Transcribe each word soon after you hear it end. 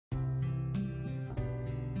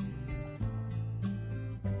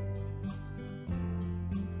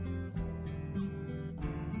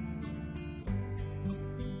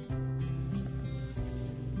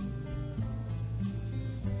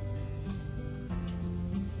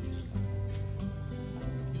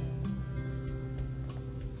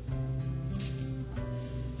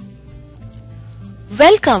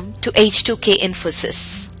Welcome to H2K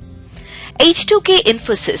Infosys. H2K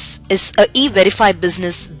Infosys is a e-verify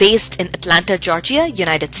business based in Atlanta, Georgia,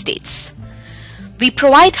 United States. We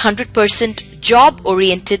provide 100%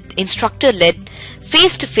 job-oriented, instructor-led,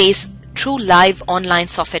 face-to-face, true live online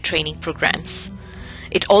software training programs.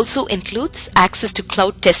 It also includes access to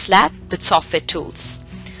cloud test lab with software tools.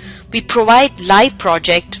 We provide live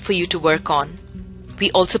project for you to work on. We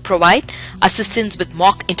also provide assistance with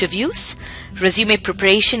mock interviews, resume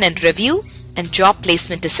preparation and review, and job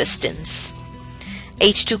placement assistance.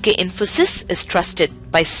 H2K Infosys is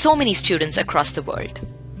trusted by so many students across the world.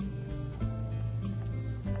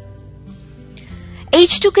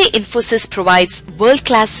 H2K Infosys provides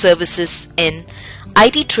world-class services in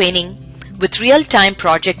IT training with real-time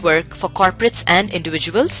project work for corporates and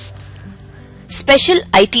individuals, special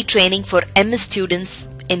IT training for MS students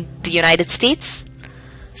in the United States,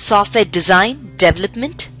 software design,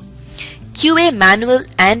 development, QA manual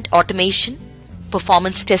and automation,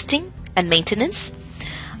 performance testing and maintenance,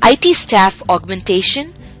 IT staff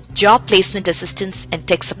augmentation, job placement assistance, and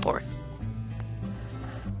tech support.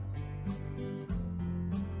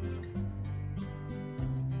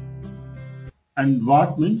 And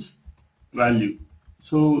what means value?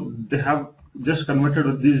 So they have just converted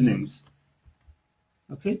with these names.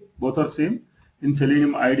 Okay, both are same. In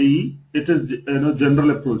Selenium IDE, it is general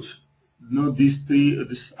approach. These three,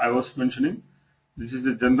 this I was mentioning. This is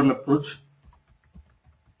a general approach.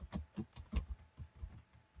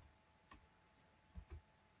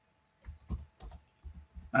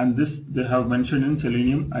 And this they have mentioned in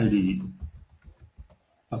Selenium IDE.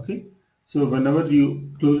 Okay, so whenever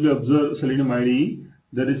you closely observe Selenium IDE,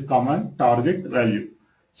 there is command, target, value.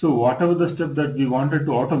 So whatever the step that we wanted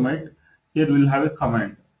to automate, here we will have a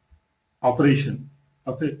command, operation,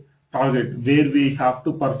 okay, target, where we have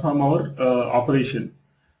to perform our operation,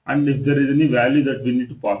 and if there is any value that we need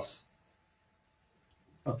to pass.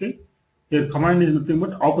 Okay, here command is nothing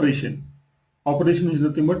but operation. Operation is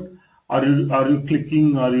nothing but are you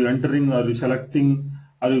clicking, are you entering, are you selecting,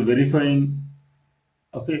 are you verifying,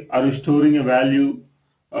 okay, are you storing a value,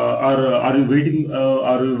 or are you waiting,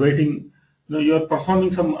 you are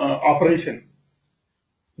performing some operation.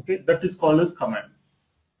 Okay, that is called as command.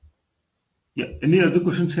 Yeah, any other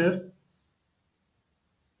questions here?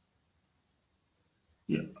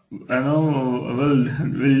 Yeah, I know, well,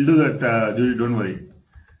 we'll do that, Judy, don't worry.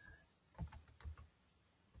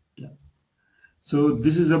 Yeah. So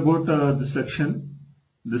this is about this section,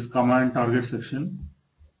 this command target section.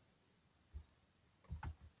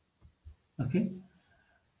 Okay.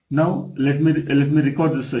 Now let me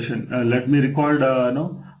record this session. Let me record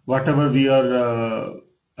whatever we are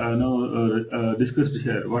discussed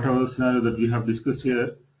here, whatever the scenario that we have discussed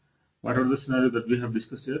here,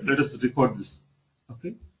 let us record this.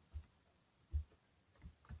 Okay.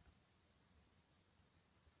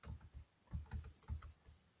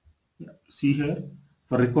 Yeah. See here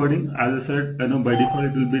for recording, as I said, by default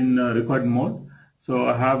it will be in record mode. So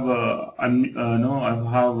I have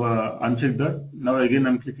unchecked that. Now again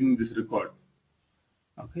I'm clicking this record.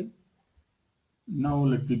 Okay. Now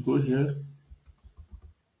let me go here.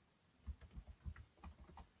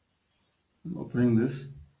 I'm opening this.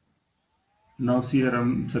 Now see here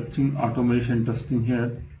I'm searching automation testing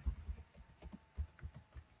here.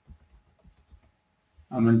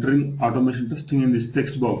 I'm entering automation testing in this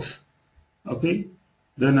text box. Okay.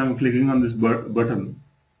 Then I'm clicking on this button.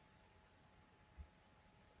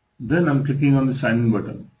 Then I'm clicking on the sign in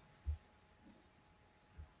button.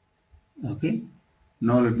 Okay.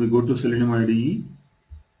 Now let me go to Selenium IDE.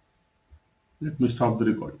 Let me stop the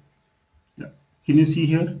record. Yeah. Can you see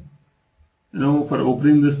here? For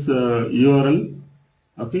opening this URL,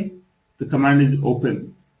 okay, the command is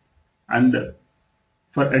open, and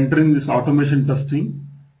for entering this automation testing,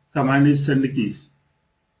 command is send keys.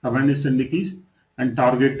 And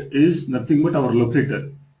target is nothing but our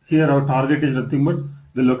locator. Here our target is nothing but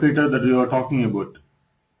the locator that we are talking about.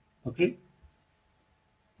 Okay.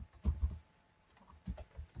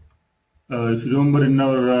 If you remember in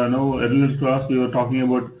our earlier class, we were talking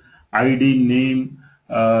about ID, name,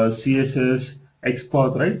 CSS,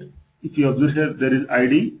 XPath, right? If you observe here, there is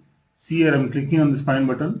ID. See here, I'm clicking on this find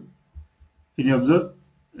button. Can you observe?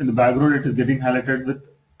 In the background, it is getting highlighted with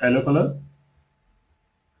yellow color.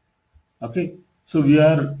 Okay. So we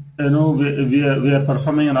are, we are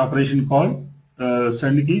performing an operation called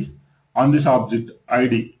send keys on this object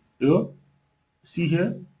ID. See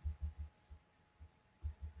here.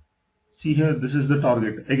 See here, this is the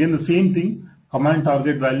target. Again, the same thing, command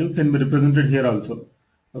target value can be represented here also.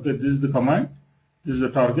 Okay, this is the command, this is the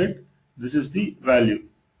target, this is the value.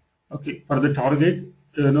 Okay, for the target,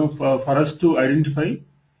 for us to identify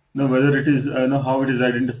whether it is how it is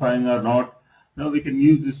identifying or not, we can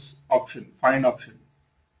use this option, find option.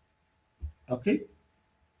 Okay.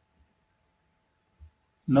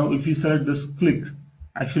 Now if you select this click,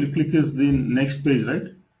 actually click is the next page, right?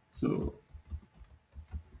 So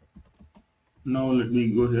now let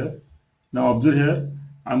me go here. Now observe here,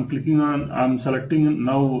 I'm selecting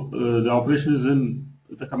now the operation is in,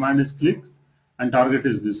 the command is click and target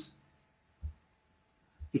is this.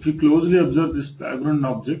 If you closely observe this background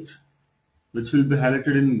object, which will be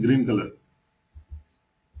highlighted in green color.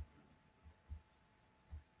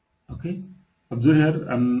 Okay, observe here,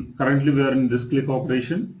 currently we are in this click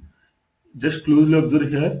operation. Just closely observe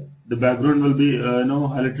here, the background will be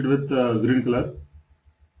highlighted with green color.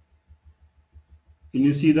 Can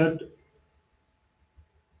you see that?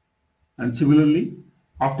 And similarly,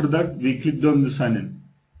 after that we clicked on the sign in.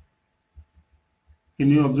 Can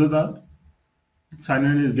you observe that? Sign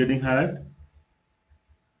in is getting highlighted.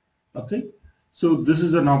 Okay, so this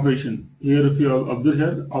is an operation. Here if you observe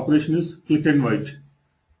here, operation is click and wait.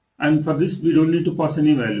 And for this we don't need to pass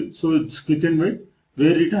any value. So it's click and wait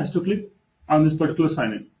where it has to click on this particular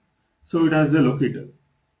sign in. So it has a locator.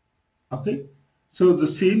 Okay, so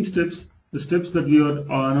the same steps, the steps that we are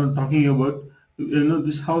talking about,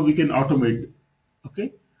 this is how we can automate.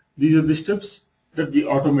 Okay, these are the steps that we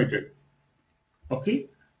automated. Okay,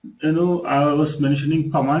 I was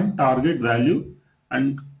mentioning command, target, value,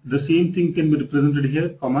 and the same thing can be represented here,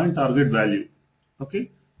 command, target, value.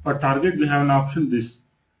 Okay, for target we have an option this.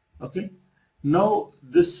 Okay, now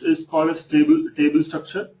this is called as table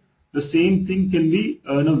structure. The same thing can be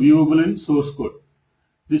viewable in source code.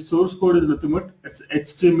 This source code is nothing but it's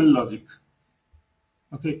HTML logic.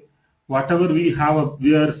 Okay, whatever we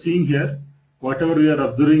are seeing here, whatever we are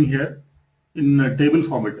observing here in a table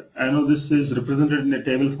format. I know this is represented in a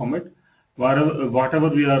table format. Whatever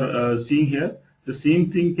we are seeing here, the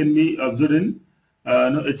same thing can be observed in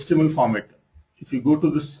HTML format. If you go to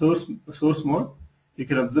the source mode, you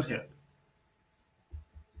can observe here.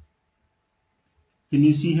 Can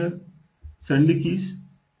you see here? Send the keys,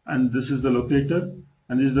 and this is the locator,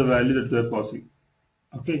 and this is the value that we are passing.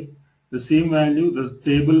 Okay, the same value, the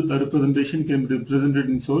table representation can be represented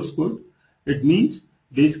in source code. It means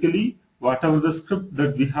basically whatever the script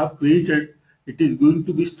that we have created, it is going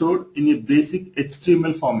to be stored in a basic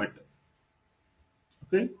HTML format.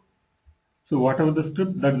 Okay, so whatever the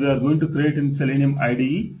script that we are going to create in Selenium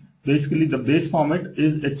IDE, basically the base format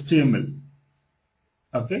is HTML.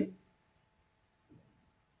 Okay,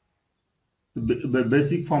 the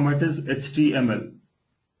basic format is HTML.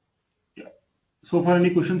 Yeah. So far, any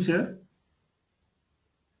questions here?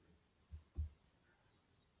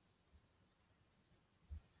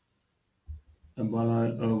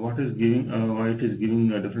 What is giving? Why it is giving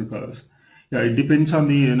different colors? Yeah, it depends on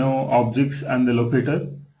the objects and the locator.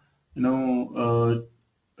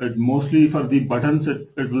 It mostly for the buttons it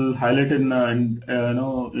will highlight in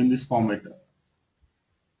this format.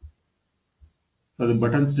 So the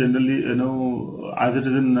buttons generally as it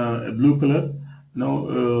is in blue color,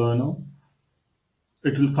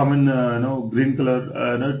 it will come in green color.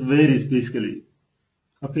 It varies basically.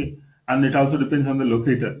 Okay, and it also depends on the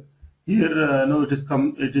locator. Here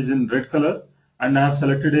it is in red color, and I have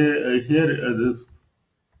selected the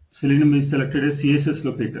Selenium is selected a CSS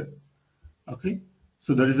locator. Okay,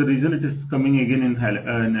 so that is the reason it is coming again in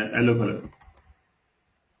yellow color.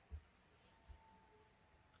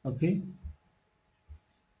 Okay.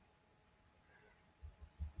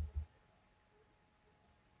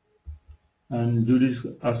 And Judy is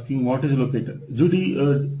asking what is a locator. Judy,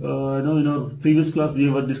 in our previous class we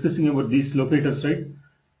were discussing about these locators, right?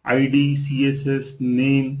 ID, CSS,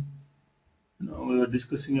 name. We were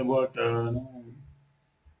discussing about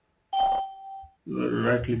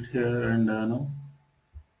right click here and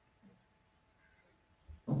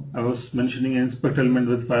I was mentioning inspect element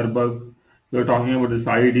with Firebug. We were talking about this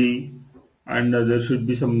ID and there should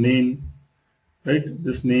be some name, right?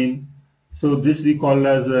 This name. So this we call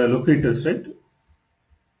as locators, right?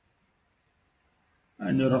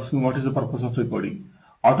 And you're asking what is the purpose of recording.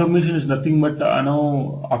 Automation is nothing but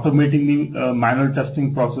automating the manual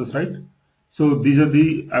testing process, right? So these are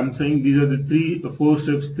the, I'm saying these are the three or four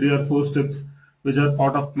steps which are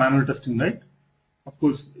part of manual testing, right? Of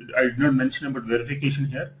course, I did not mention about verification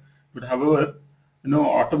here, but however,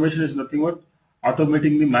 automation is nothing but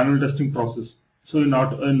automating the manual testing process. So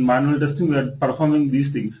in manual testing, we are performing these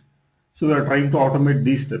things. So we are trying to automate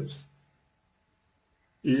these steps.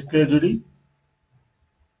 Is it clear, Judy?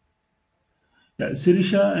 Yeah,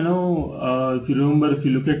 Sirisha, if you remember, if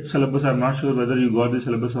you look at syllabus, I'm not sure whether you got the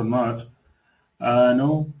syllabus or not.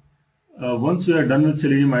 once we are done with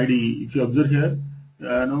Selenium IDE, if you observe here,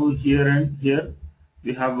 now here and here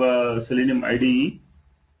we have Selenium IDE.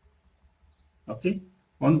 Okay.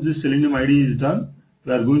 Once this Selenium IDE is done,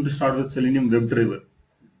 we are going to start with Selenium WebDriver.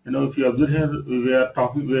 If you observe here, we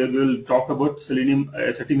will talk about Selenium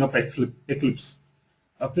setting up Eclipse.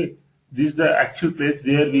 Okay. This is the actual place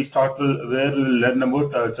where we will learn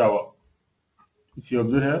about Java. If you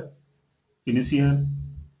observe here, can you see here?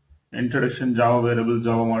 Introduction, Java variable,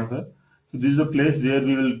 Java modifier. So this is the place where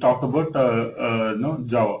we will talk about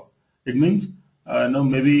Java. It means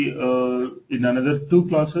maybe in another 2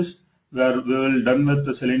 classes where we will done with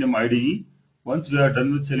the Selenium IDE. Once we are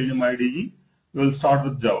done with Selenium IDE, we will start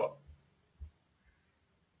with Java.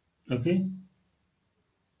 Okay.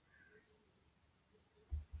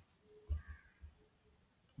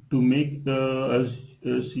 To make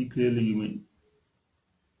see clearly, you mean.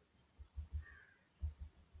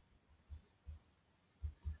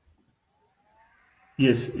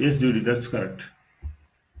 Yes, Judy, that's correct.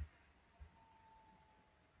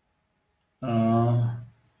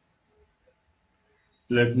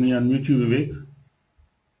 Let me unmute you, Vivek.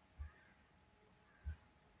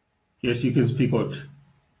 Yes, you can speak out.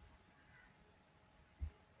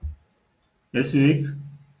 Yes, Vivek.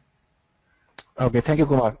 Okay, thank you,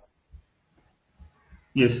 Kumar.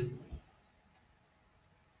 Yes.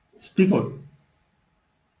 Speak out.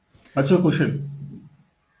 What's your question?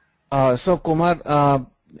 So Kumar,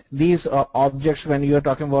 these objects, when you are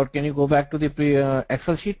talking about, can you go back to the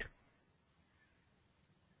Excel sheet?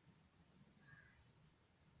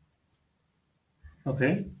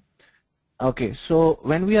 Okay. Okay, so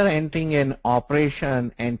when we are entering an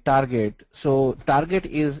operation and target, so target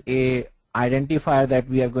is a identifier that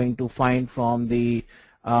we are going to find from the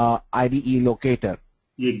IDE locator.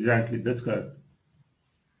 Exactly, that's correct.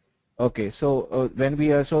 Okay, so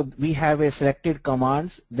we have a selected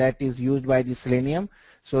commands that is used by the Selenium.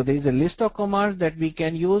 So there is a list of commands that we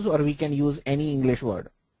can use, or we can use any English word.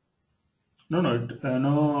 No.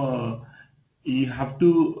 You have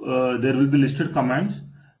to. There will be listed commands.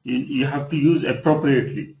 You have to use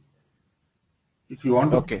appropriately. If you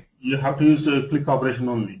want to, okay, you have to use a click operation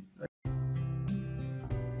only.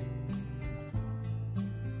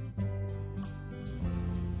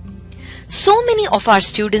 So many of our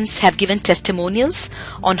students have given testimonials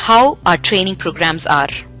on how our training programs are.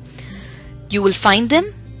 You will find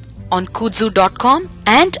them on kudzu.com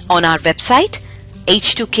and on our website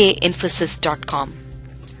H2kInfosys.com.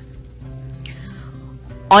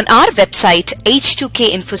 On our website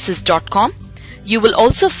H2kInfosys.com, you will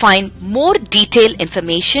also find more detailed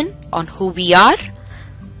information on who we are,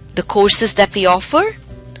 the courses that we offer,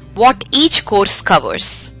 what each course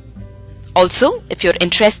covers. Also, if you're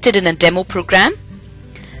interested in a demo program,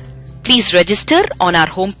 please register on our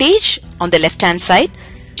homepage on the left-hand side.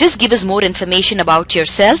 Just give us more information about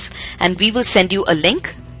yourself and we will send you a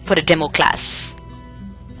link for a demo class.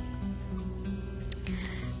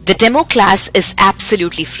 The demo class is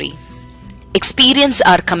absolutely free. Experience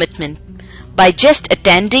our commitment by just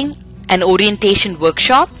attending an orientation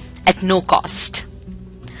workshop at no cost.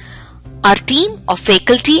 Our team of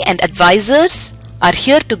faculty and advisors are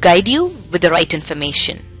here to guide you with the right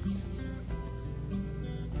information.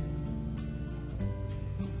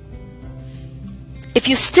 If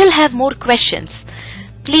you still have more questions,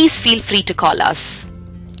 please feel free to call us.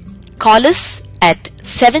 Call us at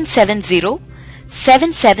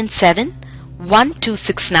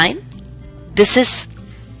 770-777-1269. This is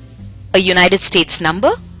a United States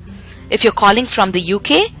number. If you're calling from the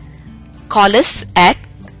UK, call us at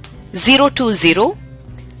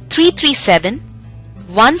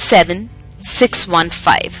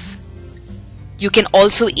 020-337-17615. You can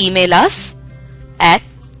also email us at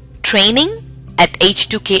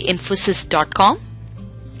training@h2kinfosys.com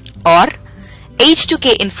or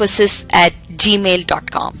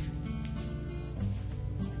h2kinfosys@gmail.com.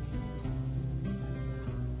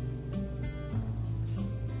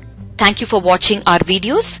 Thank you for watching our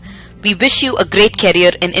videos. We wish you a great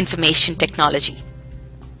career in information technology.